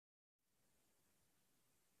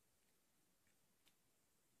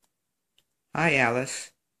Hi,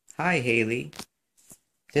 Alice. Hi, Haley.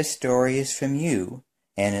 This story is from you,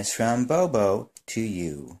 and it's from Bobo to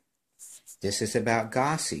you. This is about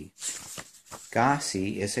Gossie.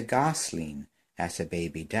 Gossie is a gosling, as a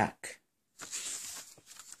baby duck.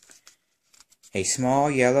 A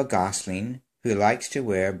small yellow gosling who likes to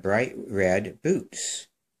wear bright red boots.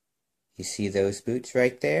 You see those boots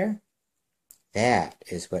right there? That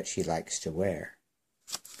is what she likes to wear.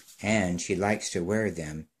 And she likes to wear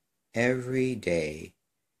them every day.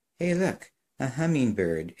 Hey, look, a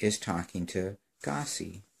hummingbird is talking to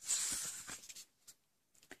Gossie.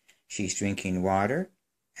 She's drinking water,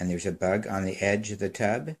 and there's a bug on the edge of the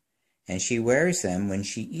tub, and she wears them when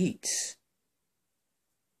she eats.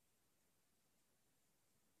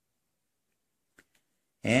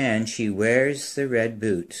 And she wears the red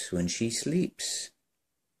boots when she sleeps.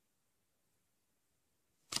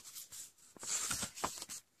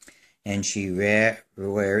 And she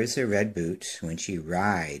wears the red boots when she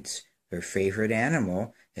rides. Her favorite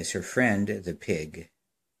animal is her friend, the pig.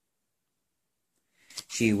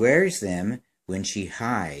 She wears them when she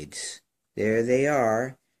hides. There they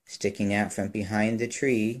are, sticking out from behind the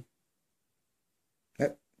tree.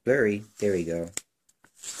 Oh, blurry. There we go.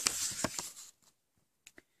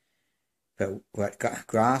 But what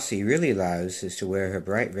Gossie really loves is to wear her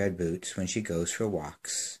bright red boots when she goes for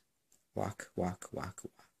walks. Walk, walk, walk,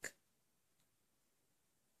 walk.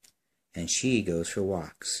 And she goes for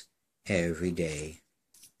walks every day.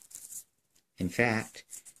 In fact,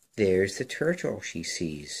 there's the turtle she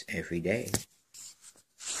sees every day.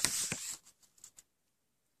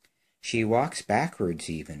 She walks backwards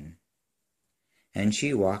even, and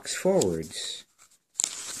she walks forwards.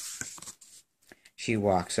 She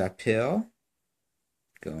walks uphill,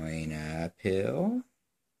 going uphill,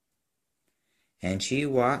 and she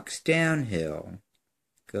walks downhill,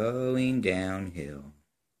 going downhill.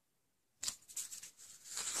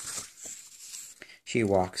 She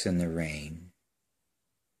walks in the rain.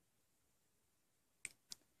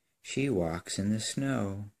 She walks in the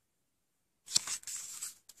snow.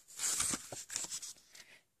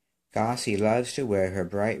 Gossie loves to wear her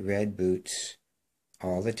bright red boots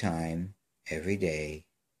all the time, every day.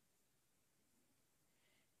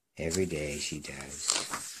 Every day she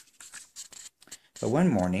does. But one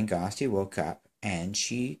morning Gossie woke up and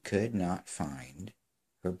she could not find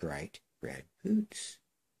her bright red boots.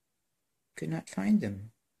 Could not find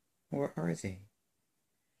them. Where are they?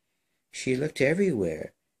 She looked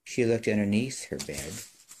everywhere. She looked underneath her bed.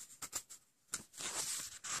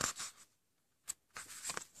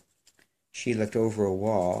 She looked over a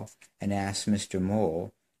wall and asked Mr.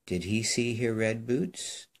 Mole, did he see her red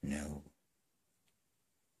boots? No.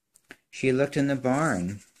 She looked in the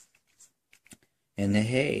barn, in the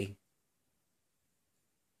hay.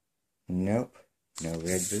 Nope, no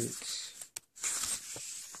red boots.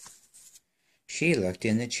 She looked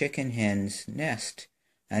in the chicken hen's nest,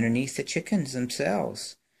 underneath the chickens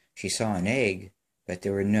themselves. She saw an egg, but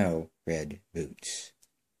there were no red boots.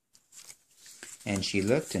 And she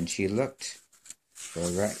looked for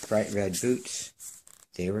bright red boots.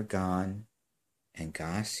 They were gone, and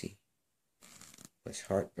Gossie was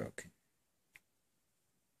heartbroken.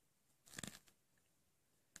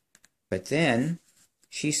 But then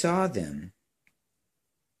she saw them.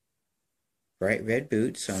 Bright red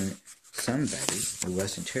boots on somebody who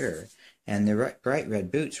wasn't her, and the bright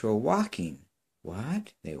red boots were walking.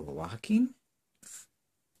 What? They were walking?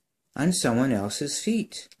 On someone else's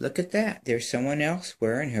feet. Look at that. There's someone else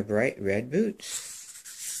wearing her bright red boots.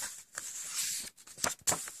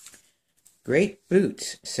 Great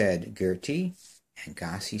boots, said Gertie, and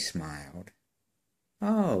Gossie smiled.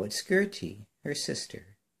 Oh, it's Gertie, her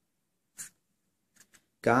sister.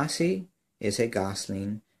 Gossie is a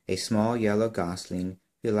gosling, a small yellow gosling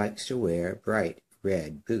who likes to wear bright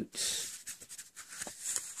red boots.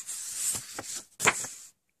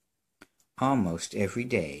 Almost every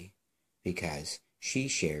day, because she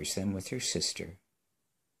shares them with her sister.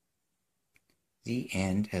 The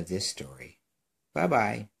end of this story.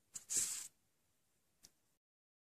 Bye-bye.